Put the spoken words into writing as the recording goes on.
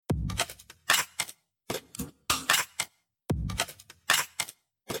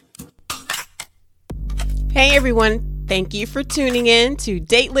Hey everyone, thank you for tuning in to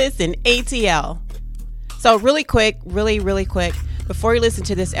Dateless and ATL. So really quick, really quick, before you listen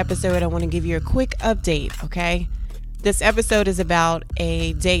to this episode, I want to give you a quick update, okay? This episode is about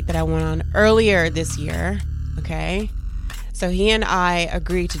a date that I went on earlier this year, okay? So he and I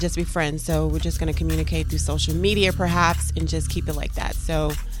agreed to just be friends, so we're just going to communicate through social media perhaps and just keep it like that.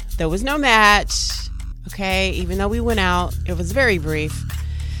 So there was no match, okay? Even though we went out, it was very brief.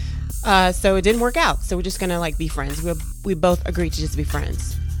 So it didn't work out. So we're just going to be friends. We both agreed to just be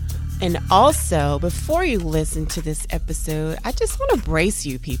friends. And also, before you listen to this episode, I just want to brace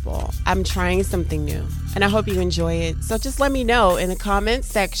you people. I'm trying something new and I hope you enjoy it. So just let me know in the comments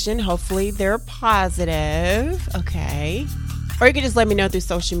section. Hopefully they're positive. Okay. Or you can just let me know through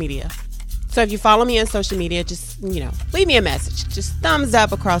social media. So if you follow me on social media, just, leave me a message. Just thumbs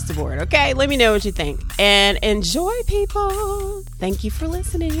up across the board, okay? Let me know what you think. And enjoy, people. Thank you for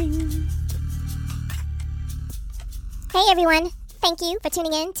listening. Hey, everyone. Thank you for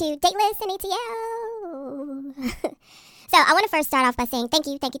tuning in to Dateless and ATL. So I want to first start off by saying thank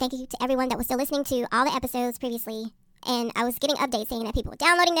you to everyone that was still listening to all the episodes previously. And I was getting updates saying that people were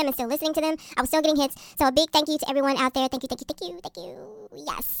downloading them and still listening to them. I was still getting hits. So a big thank you to everyone out there. Thank you.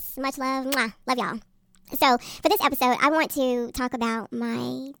 Yes. Much love. Mwah. Love y'all. So for this episode, I want to talk about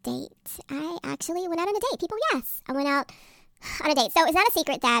my date. I actually went out on a date. People, yes. I went out on a date. So it's not a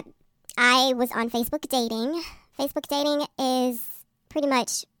secret that I was on Facebook dating. Facebook dating is pretty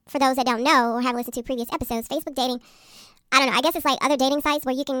much, for those that don't know or haven't listened to previous episodes, Facebook dating, I don't know, I guess it's like other dating sites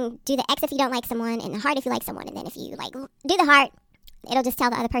where you can do the X if you don't like someone and the heart if you like someone. And then if you do the heart, it'll just tell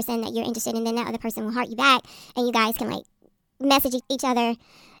the other person that you're interested in, and then that other person will heart you back and you guys can message each other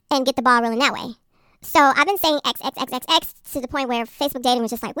and get the ball rolling that way. So I've been saying X to the point where Facebook dating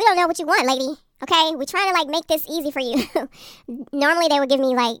was just we don't know what you want, lady. Okay, we're trying to make this easy for you. Normally they would give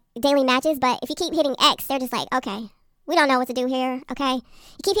me daily matches, but if you keep hitting X, they're just okay, we don't know what to do here, okay?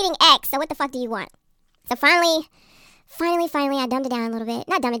 You keep hitting X, so what the fuck do you want? So finally, I dumbed it down a little bit.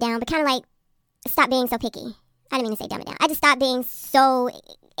 Not dumb it down, but kind of stop being so picky. I didn't mean to say dumb it down. I just stopped being so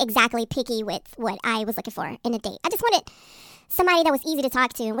exactly picky with what I was looking for in a date. I just wanted somebody that was easy to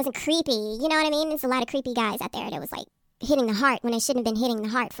talk to and wasn't creepy. You know what I mean? There's a lot of creepy guys out there that was hitting the heart when they shouldn't have been hitting the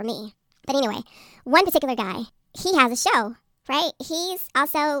heart for me. But anyway, one particular guy, he has a show, right? He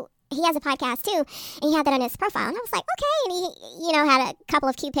has a podcast too, and he had that on his profile. And I was like, okay. And he, had a couple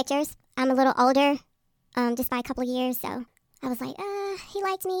of cute pictures. I'm a little older, just by a couple of years. So I was like, he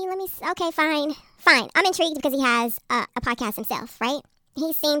liked me. Okay, fine. I'm intrigued because he has a podcast himself, right?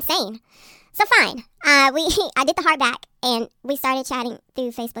 He seems sane. So fine. I did the heart back and we started chatting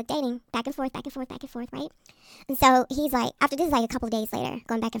through Facebook dating, back and forth, right? And so he's after this is a couple of days later,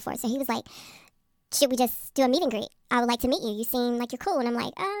 going back and forth. So he was should we just do a meet and greet? I would like to meet you. You seem like you're cool. And I'm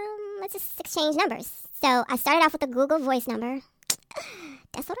let's just exchange numbers. So I started off with a Google Voice number.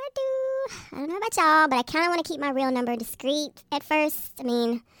 That's what I do. I don't know about y'all, but I kind of want to keep my real number discreet at first. I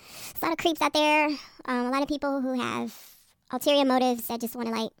mean, there's a lot of creeps out there. A lot of people who have ulterior motives that just want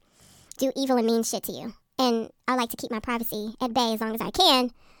to do evil and mean shit to you. And I like to keep my privacy at bay as long as I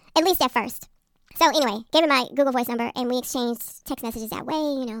can, at least at first. So anyway, gave him my Google Voice number and we exchanged text messages that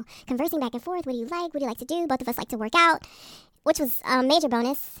way, conversing back and forth. What do you like? What do you like to do? Both of us like to work out, which was a major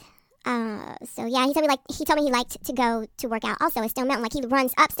bonus. So yeah, he told me he liked to go to work out also at Stone Mountain. He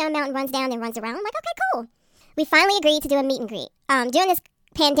runs up Stone Mountain, runs down, then runs around. I'm okay, cool. We finally agreed to do a meet and greet. During this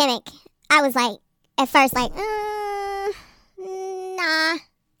pandemic, I was at first nah,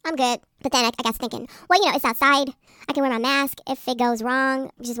 I'm good. But then I got thinking, well, it's outside. I can wear my mask. If it goes wrong,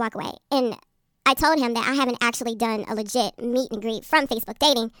 just walk away. And I told him that I haven't actually done a legit meet and greet from Facebook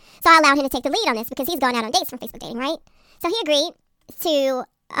dating. So I allowed him to take the lead on this because he's going out on dates from Facebook dating, right? So he agreed to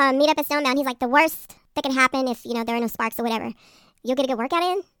meet up at Stone Mountain. He's the worst that can happen if, there are no sparks or whatever. You'll get a good workout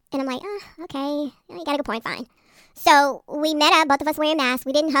in? And I'm okay. You got a good point, fine. So we met up, both of us wearing masks.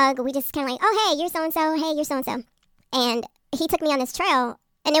 We didn't hug. We just kind of oh, hey, you're so-and-so. Hey, you're so-and-so. And he took me on this trail,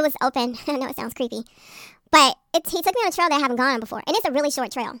 and it was open. I know it sounds creepy. But he took me on a trail that I haven't gone on before. And it's a really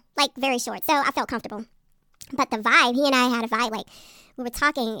short trail, very short. So I felt comfortable. But the vibe, he and I had a vibe, we were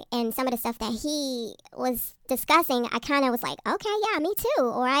talking, and some of the stuff that he was discussing, I kind of was okay, yeah, me too,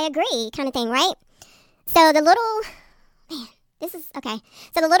 or I agree, kind of thing, right? So the little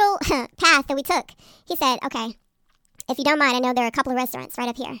path that we took, he said, okay, if you don't mind, I know there are a couple of restaurants right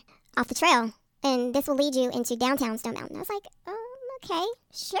up here off the trail, and this will lead you into downtown Stone Mountain. I was okay,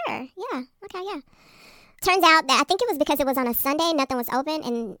 sure, yeah, okay, yeah. Turns out that I think it was because it was on a Sunday, nothing was open,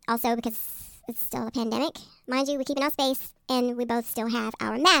 and also because it's still a pandemic. Mind you, we're keeping our space, and we both still have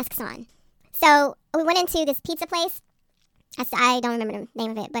our masks on. So we went into this pizza place, I don't remember the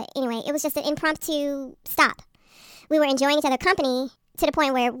name of it, but anyway, it was just an impromptu stop. We were enjoying each other's company to the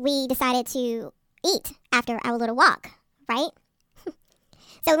point where we decided to eat after our little walk, right?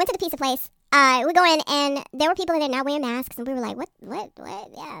 So we went to the pizza place. We go in, and there were people in there not wearing masks, and we were like, what?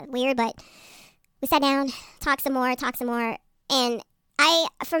 Yeah, weird, but we sat down, talked some more, and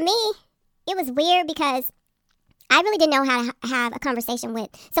for me, it was weird because I really didn't know how to have a conversation with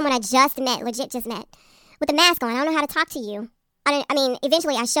someone I legit just met, with a mask on. I don't know how to talk to you. I mean,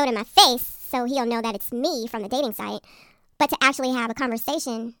 eventually I showed him my face, so he'll know that it's me from the dating site, but to actually have a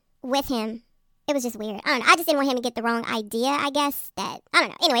conversation with him, it was just weird. I don't know. I just didn't want him to get the wrong idea, I guess, I don't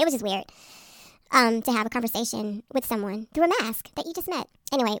know. Anyway, it was just weird to have a conversation with someone through a mask that you just met.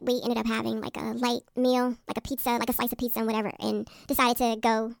 Anyway, we ended up having like a light meal, like a pizza, like a slice of pizza and whatever, and decided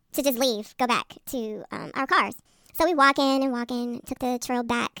to just leave, go back to our cars. So we walk in, took the trail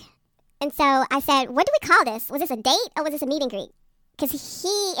back. And so I said, what do we call this? Was this a date or was this a meet and greet? Because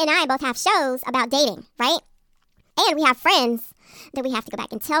he and I both have shows about dating, right? And we have friends that we have to go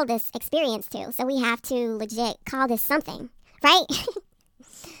back and tell this experience to. So we have to legit call this something, right?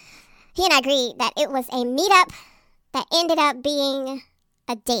 He and I agreed that it was a meetup that ended up being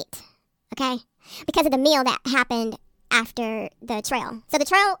a date, okay? Because of the meal that happened after the trail. So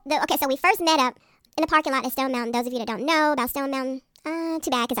so we first met up in the parking lot at Stone Mountain. Those of you that don't know about Stone Mountain,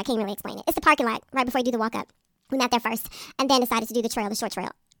 too bad because I can't really explain it. It's the parking lot right before you do the walk up. We met there first and then decided to do the short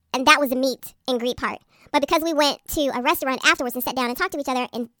trail. And that was the meet and greet part. But because we went to a restaurant afterwards and sat down and talked to each other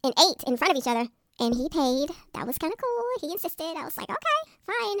and ate in front of each other, and he paid, that was kind of cool. He insisted. I was like, okay,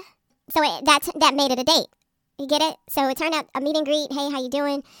 fine. So that made it a date. You get it? So it turned out a meet and greet. Hey, how you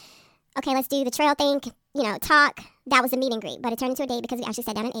doing? Okay, let's do the trail thing, talk. That was a meet and greet. But it turned into a date because we actually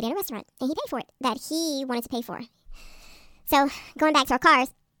sat down and ate at a restaurant. And he paid for it, that he wanted to pay for. So going back to our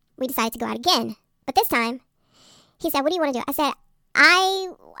cars, we decided to go out again. But this time, he said, what do you want to do? I said,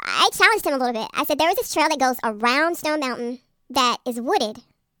 I challenged him a little bit. I said, there is this trail that goes around Stone Mountain that is wooded.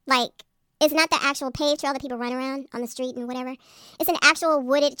 Like, it's not the actual paved trail that people run around on the street and whatever. It's an actual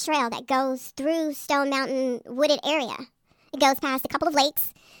wooded trail that goes through Stone Mountain wooded area. It goes past a couple of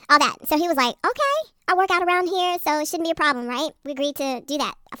lakes, all that. So he was like, okay, I work out around here, so it shouldn't be a problem, right? We agreed to do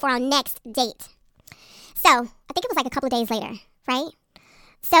that for our next date. So I think it was like a couple of days later, right?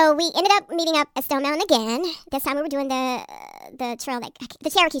 So we ended up meeting up at Stone Mountain again. This time we were doing the trail, the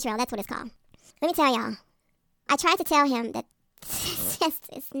Cherokee Trail, that's what it's called. Let me tell y'all, I tried to tell him that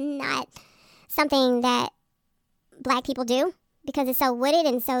it's not something that black people do because it's so wooded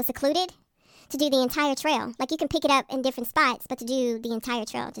and so secluded to do the entire trail. Like, you can pick it up in different spots, but to do the entire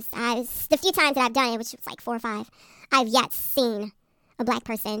trail, the few times that I've done it, which was like 4 or 5, I've yet seen a black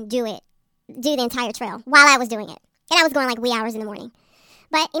person do the entire trail while I was doing it. And I was going like wee hours in the morning.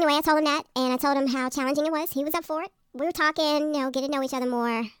 But anyway, I told him that, and I told him how challenging it was. He was up for it. We were talking, getting to know each other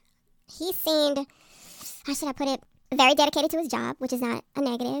more. He seemed, how should I put it, very dedicated to his job, which is not a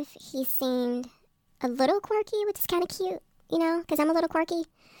negative. He seemed a little quirky, which is kind of cute, because I'm a little quirky.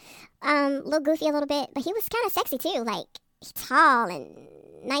 A little goofy a little bit, but he was kind of sexy too. Like, he's tall and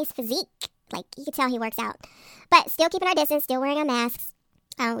nice physique. Like, you could tell he works out. But still keeping our distance, still wearing our masks.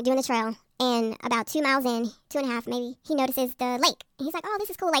 We're doing the trail. And about 2 miles in, 2.5 maybe, he notices the lake. And he's like, oh,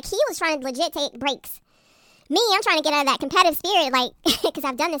 this is cool. Like, he was trying to legit take breaks. Me, I'm trying to get out of that competitive spirit, like, because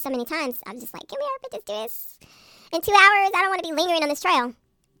I've done this so many times. I'm just like, come here, let's do this. In 2 hours, I don't want to be lingering on this trail.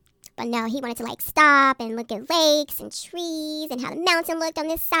 But no, he wanted to, like, stop and look at lakes and trees and how the mountain looked on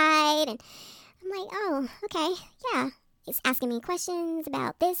this side. And I'm like, oh, okay, yeah. He's asking me questions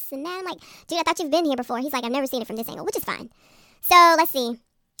about this and that. I'm like, dude, I thought you've been here before. He's like, I've never seen it from this angle, which is fine. So let's see.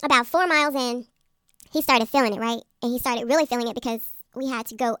 About 4 miles in, he started feeling it, right? And he started really feeling it because we had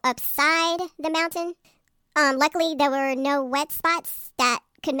to go upside the mountain. Luckily, there were no wet spots that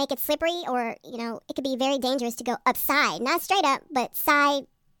could make it slippery, or, it could be very dangerous to go upside. Not straight up, but side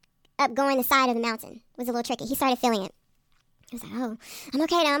up, going the side of the mountain. It was a little tricky. He started feeling it. I was like, oh, I'm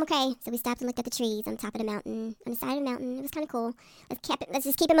okay now, I'm okay. So we stopped and looked at the trees on top of the mountain, on the side of the mountain. It was kind of cool. Let's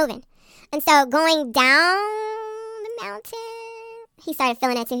just keep it moving. And so going down the mountain, he started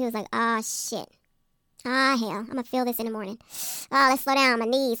feeling it too. He was like, oh, shit. Ah, hell, I'm going to feel this in the morning. Oh, let's slow down, my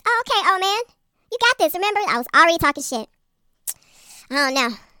knees. Oh, okay, oh, man. You got this, remember? I was already talking shit. I don't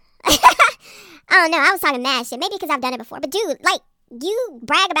know. I was talking mad shit. Maybe because I've done it before. But, dude, like, you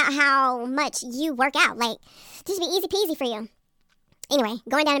brag about how much you work out. Like, this should be easy peasy for you. Anyway,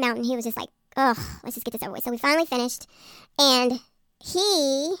 going down the mountain, he was just like, ugh, let's just get this over with. So we finally finished. And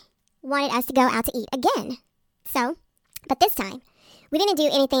he wanted us to go out to eat again. So, but this time, We didn't do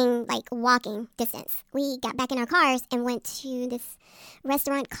anything like walking distance. We got back in our cars and went to this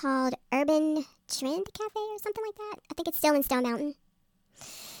restaurant called Urban Trend Cafe or something like that. I think it's still in Stone Mountain.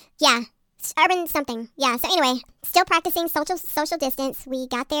 Yeah, urban something. Yeah, so anyway, still practicing social distance. We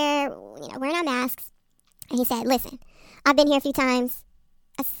got there, wearing our masks. And he said, listen, I've been here a few times.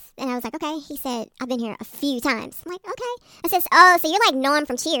 And I was like, okay. He said, I've been here a few times. I'm like, okay. I said, oh, so you're like Norm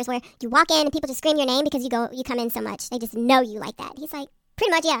from Cheers, where you walk in and people just scream your name because you come in so much. They just know you like that. He's like,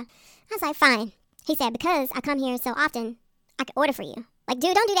 pretty much, yeah. I was like, fine. He said, because I come here so often, I can order for you. Like,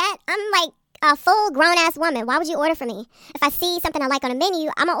 dude, don't do that. I'm like a full grown-ass woman. Why would you order for me? If I see something I like on a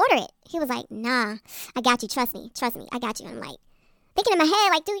menu, I'm going to order it. He was like, nah, I got you. Trust me. I got you. And I'm like, thinking in my head,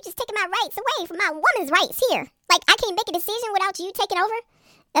 like, dude, you're just taking my rights away from my woman's rights here. Like, I can't make a decision without you taking over.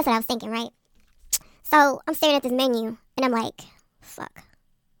 That's what I was thinking, right? So I'm staring at this menu, and I'm like, fuck.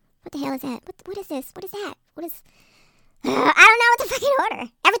 What the hell is that? What is this? What is that? What is... I don't know what to fucking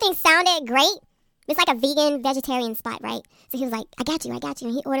order. Everything sounded great. It's like a vegan, vegetarian spot, right? So he was like, I got you.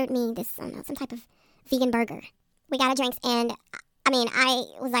 And he ordered me this, I don't know, some type of vegan burger. We got our drinks, and I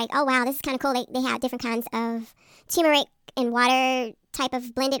was like, oh, wow, this is kind of cool. They had different kinds of turmeric and water, type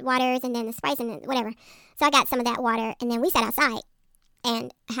of blended waters, and then the spice and whatever. So I got some of that water, and then we sat outside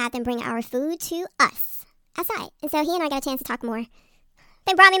and had them bring our food to us outside. And so he and I got a chance to talk more.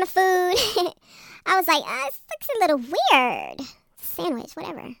 They brought me my food. I was like, this looks a little weird. Sandwich,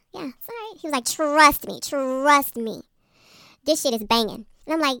 whatever. Yeah, it's all right. He was like, trust me. This shit is banging.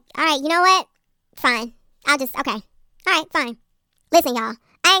 And I'm like, all right, you know what? Fine. Okay. All right, fine. Listen, y'all.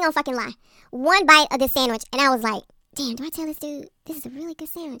 I ain't gonna fucking lie. One bite of this sandwich, and I was like, damn, do I tell this dude this is a really good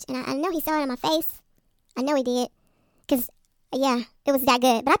sandwich? And I know he saw it on my face. I know he did. Because, yeah, it was that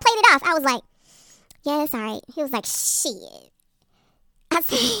good. But I played it off. I was like, yeah, it's all right. He was like, shit. I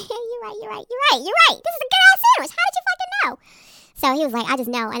said, yeah, you're right. This is a good-ass sandwich. How did you fucking know? So he was like, I just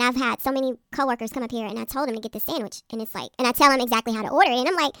know. And I've had so many coworkers come up here, and I told him to get this sandwich. And it's like, and I tell him exactly how to order it. And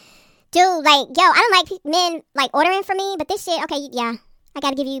I'm like, dude, like, yo, I don't like men, like, ordering for me. But this shit, okay, yeah, I got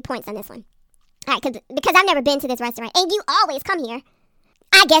to give you points on this one. All right, because I've never been to this restaurant. And you always come here.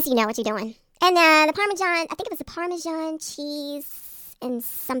 I guess you know what you're doing. And the Parmesan, I think it was the Parmesan cheese and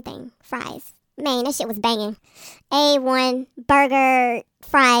something, fries. Man, that shit was banging. A1, burger,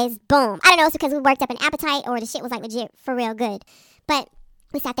 fries, boom. I don't know if it's because we worked up an appetite or the shit was like legit for real good. But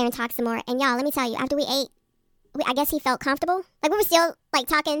we sat there and talked some more. And y'all, let me tell you, after we ate, I guess he felt comfortable. Like we were still like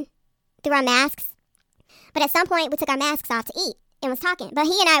talking through our masks. But at some point we took our masks off to eat and was talking. But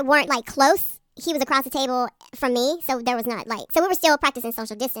he and I weren't like close. He was across the table from me. So there was not like, so we were still practicing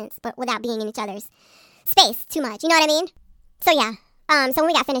social distance, but without being in each other's space too much. You know what I mean? So yeah. So when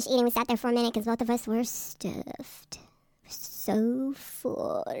we got finished eating, we sat there for a minute because both of us were stuffed. So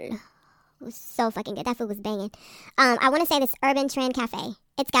full. It was so fucking good. That food was banging. I want to say this Urban Trend Cafe.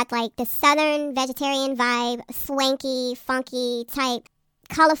 It's got like the southern vegetarian vibe, swanky, funky type,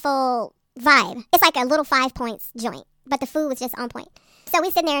 colorful vibe. It's like a little 5 points joint, but the food was just on point. So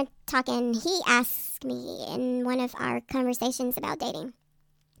we sitting there talking. He asked me in one of our conversations about dating.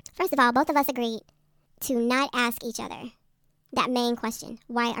 First of all, both of us agreed to not ask each other that main question,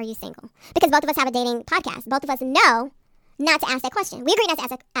 why are you single? Because both of us have a dating podcast. Both of us know not to ask that question. We agreed not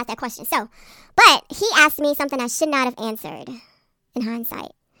to ask that question. So, but he asked me something I should not have answered in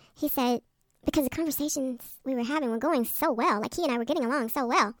hindsight. He said, because the conversations we were having were going so well, like he and I were getting along so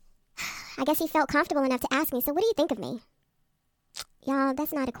well, I guess he felt comfortable enough to ask me, so what do you think of me? Y'all,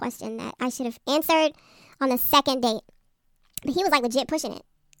 that's not a question that I should have answered on the second date. But he was like legit pushing it.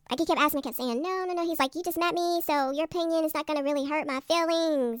 Like, he kept asking me, kept saying, no. He's like, you just met me, so your opinion is not going to really hurt my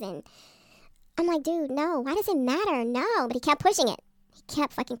feelings. And I'm like, dude, no. Why does it matter? No. But he kept pushing it. He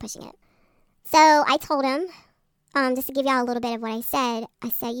kept fucking pushing it. So I told him, just to give y'all a little bit of what I said,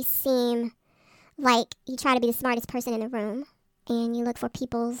 you seem like you try to be the smartest person in the room, and you look for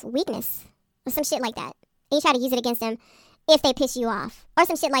people's weakness, or some shit like that. And you try to use it against them if they piss you off, or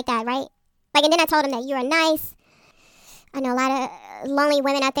some shit like that, right? Like, and then I told him that you are nice. I know a lot of lonely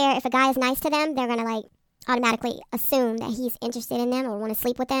women out there, if a guy is nice to them, they're going to, like, automatically assume that he's interested in them or want to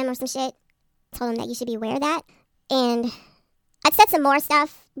sleep with them or some shit. Told him that you should be aware of that. And I'd said some more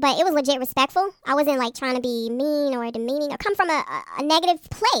stuff, but it was legit respectful. I wasn't, like, trying to be mean or demeaning or come from a negative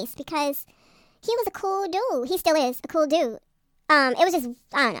place, because he was a cool dude. He still is a cool dude. It was just,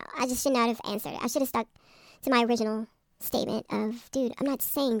 I don't know. I just should not have answered it. I should have stuck to my original statement of, dude, I'm not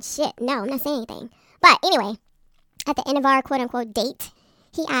saying shit. No, I'm not saying anything. But anyway, at the end of our quote-unquote date,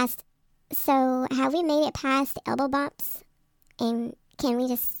 he asked, so have we made it past the elbow bumps? And can we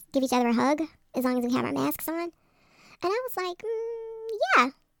just give each other a hug as long as we have our masks on? And I was like, yeah,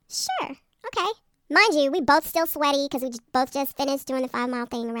 sure. Okay. Mind you, we both still sweaty because we both just finished doing the 5-mile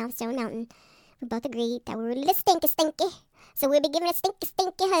thing around Stone Mountain. We both agreed that we were a little stinky. So we'll be giving a stinky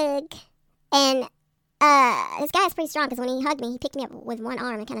hug. And this guy is pretty strong because when he hugged me, he picked me up with one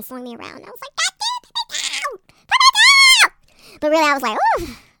arm and kind of swung me around. I was like, God damn, put me down! Put me down! But really, I was like,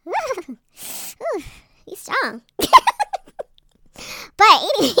 ooh, he's strong. But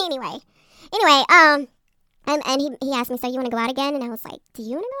anyway, and he asked me, so you want to go out again? And I was like, do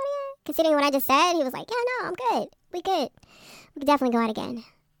you want to go out again? Considering what I just said, he was like, yeah, no, I'm good. We good. We could definitely go out again.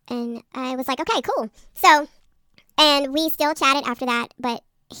 And I was like, okay, cool. So, and we still chatted after that, but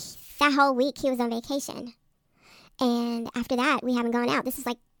that whole week he was on vacation. And after that, we haven't gone out. This is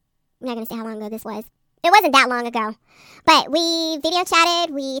like, I'm not going to say how long ago this was. It wasn't that long ago. But we video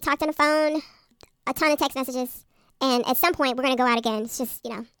chatted, we talked on the phone, a ton of text messages. And at some point, we're going to go out again. It's just,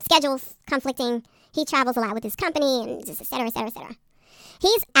 schedules conflicting. He travels a lot with his company and just et cetera, et cetera, et cetera.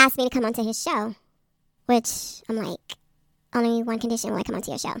 He's asked me to come onto his show, which I'm like, only one condition when I come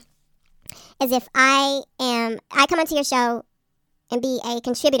onto your show is if I come onto your show and be a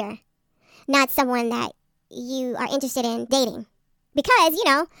contributor, not someone that you are interested in dating. Because,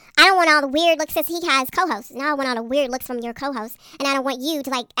 I don't want all the weird looks, because he has co-hosts, and I don't want all the weird looks from your co-host, and I don't want you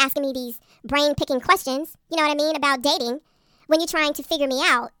to, asking me these brain-picking questions, you know what I mean, about dating, when you're trying to figure me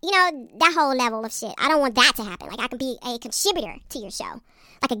out, that whole level of shit. I don't want that to happen. I can be a contributor to your show,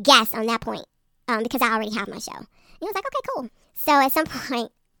 like a guest on that point, because I already have my show. And he was like, okay, cool. So at some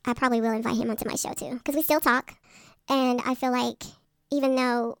point, I probably will invite him onto my show, too, because we still talk, and I feel like even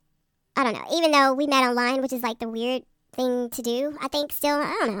though we met online, which is, the weird thing to do, I think still,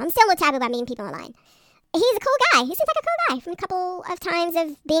 I don't know, I'm still a little taboo about meeting people online. He's a cool guy. He seems like a cool guy. From a couple of times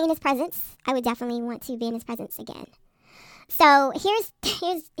of being in his presence, I would definitely want to be in his presence again. So here's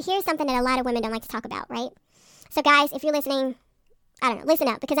something that a lot of women don't like to talk about, right? So guys, if you're listening, I don't know, listen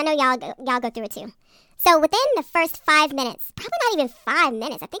up, because I know y'all go through it too. So within the first 5 minutes, probably not even 5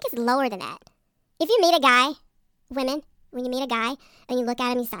 minutes, I think it's lower than that. If you meet a guy, women, when you meet a guy and you look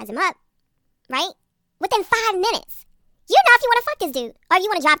at him, you size him up, right? Within 5 minutes, you know if you want to fuck this dude or you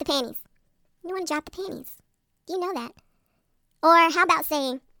want to drop the panties. You want to drop the panties. You know that. Or how about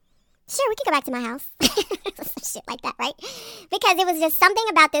saying, sure, we could go back to my house. Shit like that, right? Because it was just something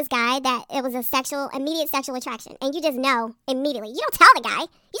about this guy that it was immediate sexual attraction. And you just know immediately. You don't tell the guy.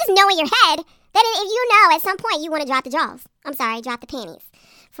 You just know in your head that if you know at some point you want to drop the draws. Drop the panties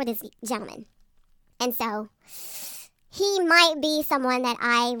for this gentleman. And so he might be someone that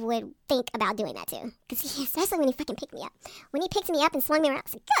I would think about doing that to. Because especially when he fucking picked me up. When he picked me up and swung me around, I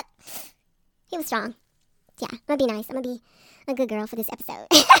was like, good. He was strong. Yeah, I'm going to be nice. I'm going to be a good girl for this episode.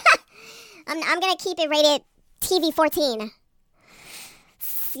 I'm going to keep it rated TV 14.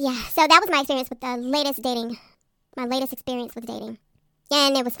 Yeah, so that was my experience with the latest dating. My latest experience with dating.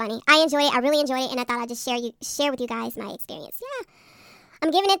 And it was funny. I enjoyed it. I really enjoyed it. And I thought I'd just share with you guys my experience. Yeah,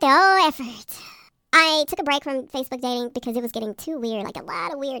 I'm giving it the whole effort. I took a break from Facebook dating because it was getting too weird, a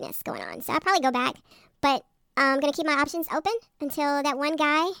lot of weirdness going on. So I'll probably go back, but I'm going to keep my options open until that one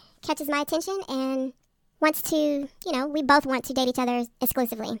guy catches my attention and wants to, we both want to date each other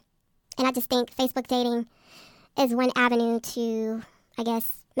exclusively. And I just think Facebook dating is one avenue to, I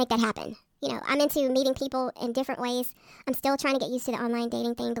guess, make that happen. I'm into meeting people in different ways. I'm still trying to get used to the online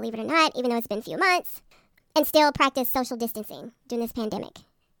dating thing, believe it or not, even though it's been a few months, and still practice social distancing during this pandemic.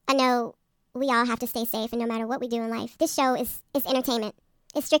 I know we all have to stay safe, and no matter what we do in life, this show is entertainment.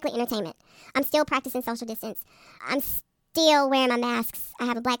 It's strictly entertainment. I'm still practicing social distance. I'm still wearing my masks. I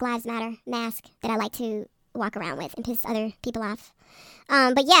have a Black Lives Matter mask that I like to walk around with and piss other people off.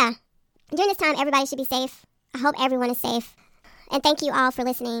 But yeah, during this time, everybody should be safe. I hope everyone is safe. And thank you all for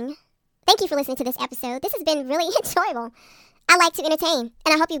listening. Thank you for listening to this episode. This has been really enjoyable. I like to entertain,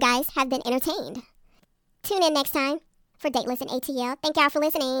 and I hope you guys have been entertained. Tune in next time for Dateless and ATL. Thank y'all for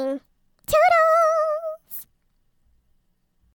listening. Toodles!